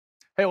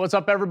Hey, what's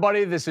up,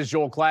 everybody? This is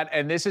Joel Klatt,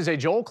 and this is a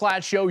Joel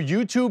Klatt Show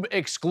YouTube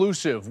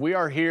exclusive. We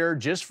are here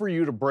just for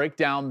you to break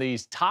down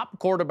these top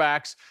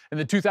quarterbacks in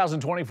the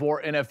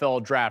 2024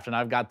 NFL Draft, and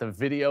I've got the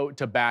video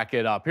to back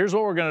it up. Here's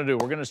what we're going to do.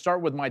 We're going to start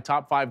with my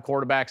top 5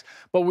 quarterbacks,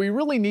 but we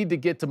really need to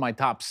get to my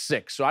top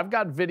 6. So I've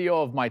got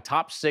video of my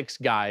top 6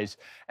 guys,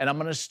 and I'm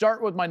going to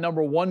start with my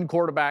number 1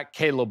 quarterback,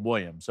 Caleb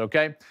Williams,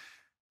 okay?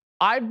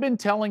 I've been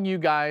telling you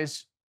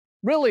guys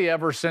really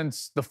ever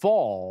since the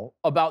fall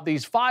about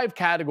these 5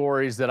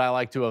 categories that I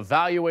like to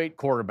evaluate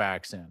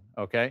quarterbacks in,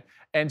 okay?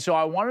 And so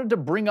I wanted to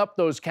bring up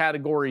those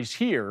categories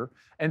here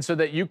and so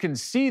that you can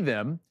see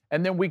them,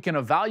 and then we can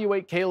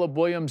evaluate Caleb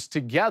Williams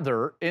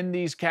together in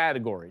these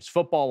categories: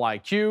 football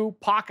IQ,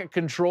 pocket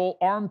control,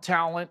 arm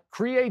talent,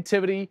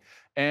 creativity,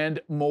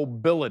 and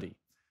mobility.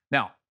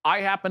 Now,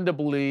 I happen to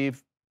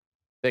believe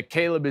that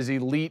Caleb is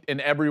elite in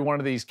every one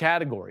of these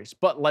categories,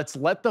 but let's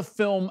let the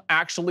film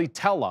actually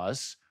tell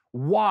us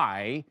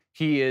why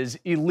he is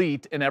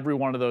elite in every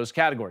one of those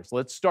categories.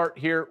 Let's start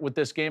here with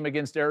this game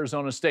against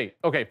Arizona State.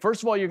 Okay,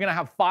 first of all, you're going to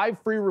have 5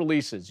 free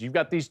releases. You've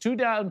got these 2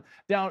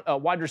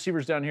 wide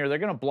receivers down here. They're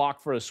going to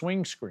block for a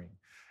swing screen.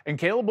 And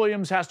Caleb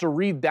Williams has to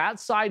read that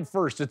side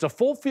first. It's a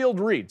full field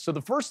read. So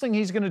the first thing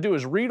he's going to do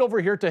is read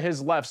over here to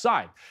his left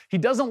side. He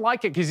doesn't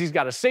like it because he's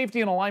got a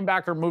safety and a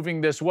linebacker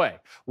moving this way.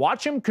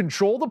 Watch him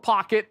control the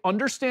pocket,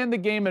 understand the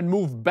game, and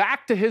move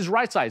back to his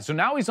right side. So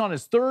now he's on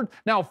his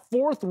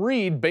 4th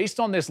read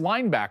based on this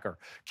linebacker.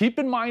 Keep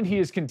in mind he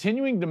is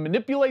continuing to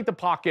manipulate the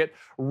pocket,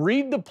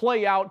 read the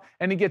play out,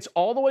 and he gets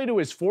all the way to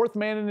his 4th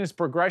man in his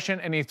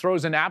progression, and he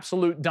throws an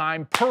absolute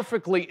dime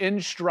perfectly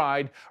in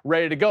stride,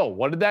 ready to go.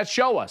 What did that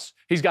show us?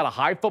 He's got a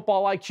high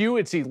football IQ,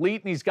 it's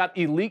elite, and he's got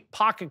elite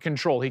pocket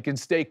control. He can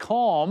stay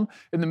calm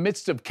in the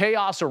midst of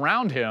chaos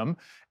around him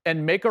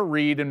and make a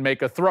read and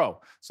make a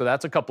throw. So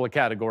that's a couple of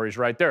categories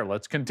right there.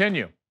 Let's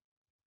continue.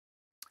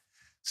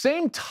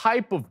 Same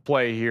type of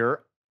play here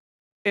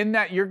in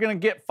that you're going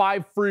to get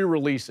 5 free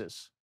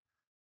releases.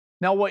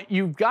 Now, what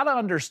you've got to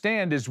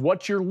understand is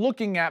what you're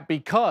looking at,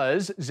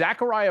 because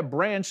Zachariah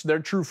Branch, their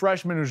true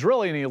freshman, who's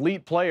really an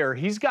elite player,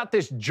 he's got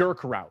this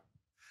jerk route.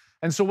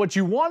 And so what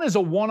you want is a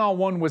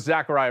one-on-one with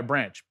Zachariah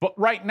Branch. But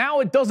right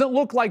now, it doesn't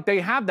look like they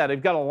have that. They've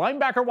got a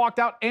linebacker walked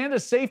out and a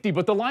safety,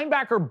 but the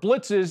linebacker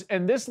blitzes,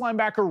 and this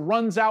linebacker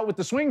runs out with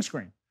the swing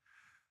screen.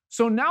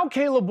 So now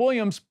Caleb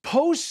Williams,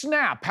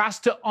 post-snap, has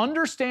to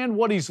understand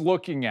what he's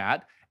looking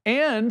at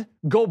and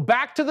go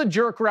back to the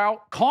jerk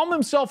route, calm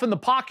himself in the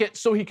pocket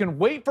so he can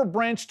wait for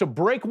Branch to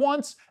break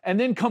once and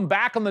then come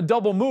back on the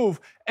double move,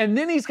 and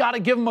then he's got to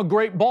give him a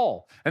great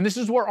ball. And this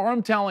is where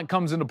arm talent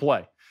comes into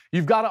play.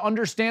 You've got to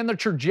understand the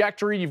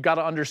trajectory, you've got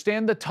to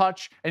understand the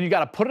touch, and you've got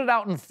to put it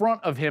out in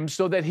front of him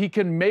so that he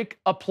can make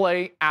a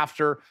play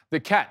after the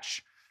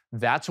catch.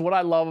 That's what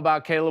I love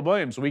about Caleb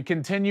Williams. We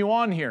continue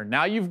on here.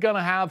 Now you've got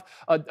to have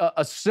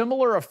a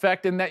similar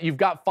effect in that you've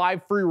got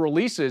 5 free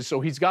releases, so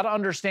he's got to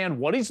understand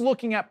what he's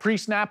looking at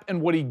pre-snap and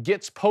what he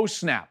gets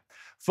post-snap.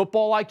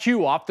 Football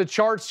IQ off the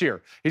charts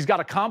here. He's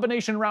got a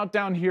combination route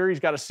down here. He's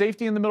got a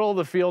safety in the middle of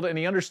the field, and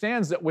he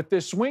understands that with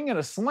this swing and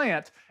a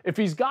slant, if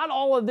he's got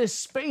all of this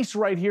space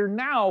right here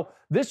now,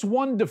 this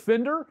one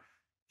defender,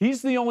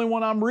 he's the only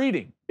one I'm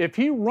reading. If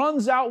he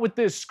runs out with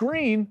this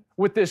screen,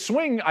 with this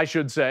swing, I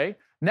should say,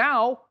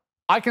 now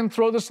I can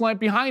throw the slant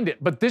behind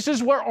it. But this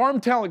is where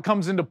arm talent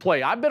comes into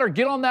play. I better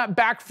get on that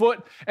back foot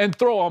and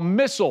throw a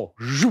missile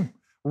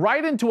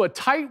right into a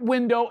tight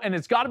window, and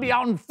it's got to be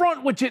out in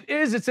front, which it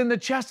is. It's in the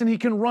chest, and he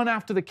can run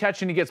after the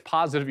catch, and he gets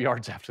positive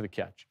yards after the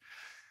catch.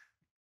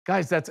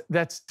 Guys,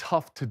 that's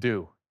tough to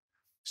do.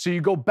 So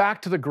you go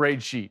back to the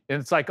grade sheet,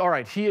 and it's like, all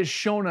right, he has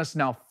shown us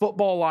now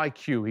football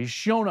IQ. He's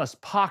shown us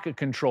pocket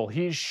control.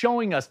 He's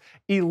showing us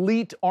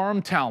elite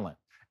arm talent.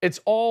 It's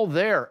all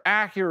there.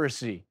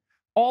 Accuracy.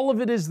 All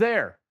of it is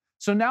there.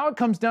 So now it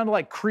comes down to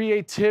like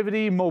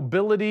creativity,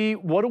 mobility.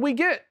 What do we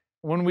get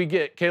when we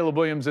get Caleb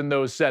Williams in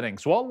those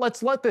settings? Well,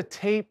 let's let the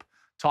tape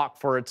talk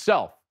for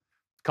itself.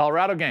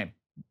 Colorado game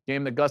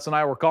that Gus and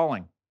I were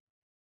calling.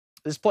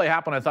 This play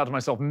happened, I thought to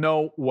myself,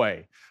 no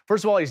way.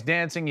 First of all, he's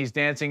dancing,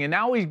 and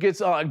now he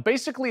gets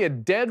basically a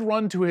dead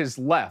run to his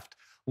left.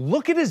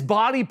 Look at his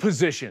body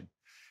position.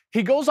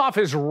 He goes off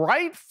his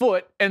right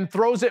foot and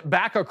throws it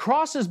back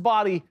across his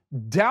body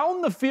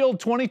down the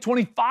field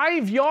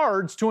 25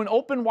 yards to an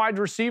open wide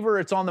receiver.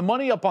 It's on the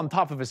money up on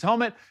top of his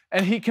helmet,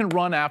 and he can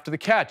run after the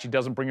catch. He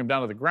doesn't bring him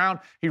down to the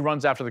ground. He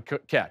runs after the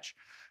catch.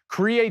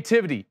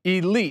 Creativity,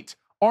 elite.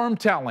 Arm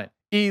talent,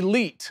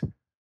 elite.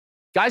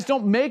 Guys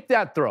don't make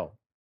that throw.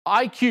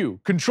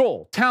 IQ,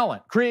 control,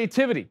 talent,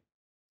 creativity.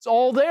 It's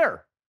all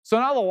there. So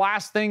now the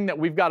last thing that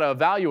we've got to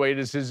evaluate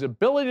is his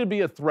ability to be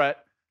a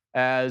threat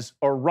as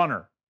a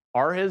runner.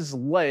 Are his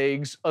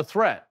legs a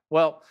threat?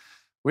 Well,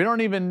 we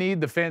don't even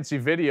need the fancy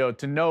video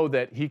to know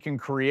that he can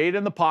create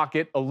in the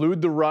pocket,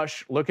 elude the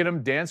rush, look at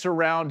him dance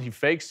around, he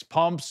fakes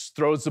pumps,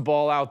 throws the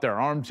ball out there.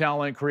 Arm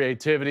talent,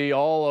 creativity,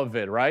 all of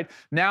it, right?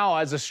 Now,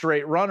 as a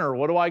straight runner,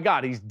 what do I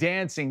got? He's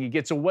dancing, he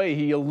gets away,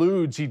 he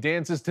eludes, he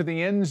dances to the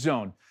end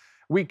zone.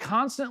 We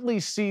constantly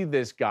see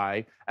this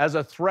guy as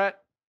a threat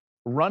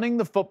running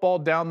the football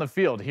down the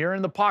field, here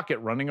in the pocket,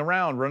 running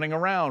around, running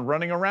around,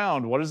 running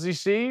around. What does he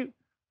see?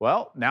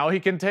 Well, now he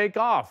can take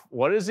off.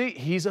 What is he?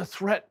 He's a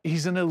threat.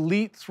 He's an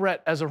elite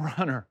threat as a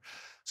runner.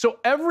 So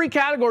every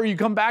category you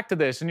come back to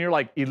this and you're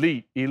like,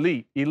 elite,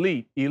 elite,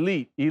 elite,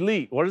 elite,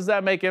 elite. What does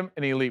that make him?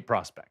 An elite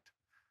prospect.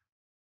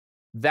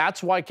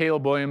 That's why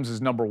Caleb Williams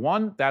is number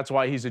one. That's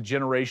why he's a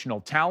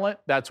generational talent.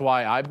 That's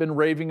why I've been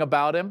raving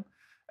about him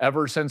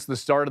ever since the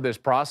start of this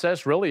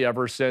process, really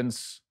ever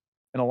since,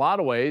 in a lot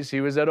of ways,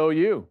 he was at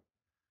OU.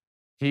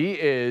 He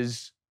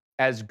is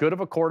as good of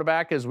a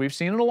quarterback as we've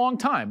seen in a long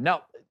time.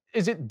 Now,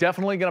 is it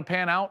definitely going to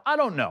pan out? I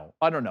don't know.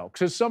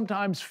 Because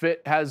sometimes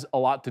fit has a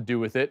lot to do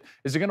with it.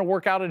 Is it going to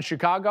work out in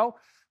Chicago?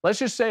 Let's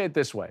just say it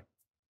this way.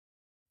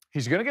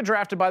 He's going to get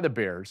drafted by the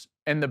Bears,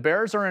 and the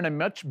Bears are in a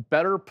much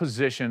better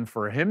position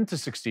for him to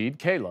succeed,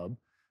 Caleb,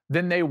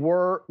 than they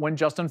were when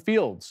Justin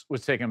Fields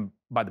was taken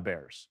by the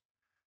Bears.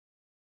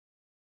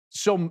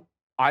 So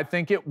I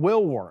think it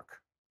will work.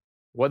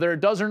 Whether it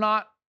does or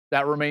not,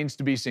 that remains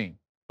to be seen.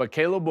 But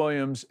Caleb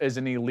Williams is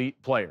an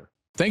elite player.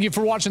 Thank you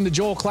for watching the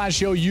Joel Klatt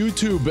Show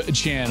YouTube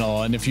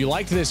channel. And if you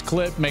liked this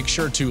clip, make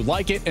sure to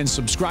like it and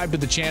subscribe to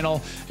the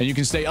channel, and you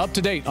can stay up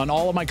to date on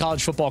all of my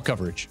college football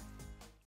coverage.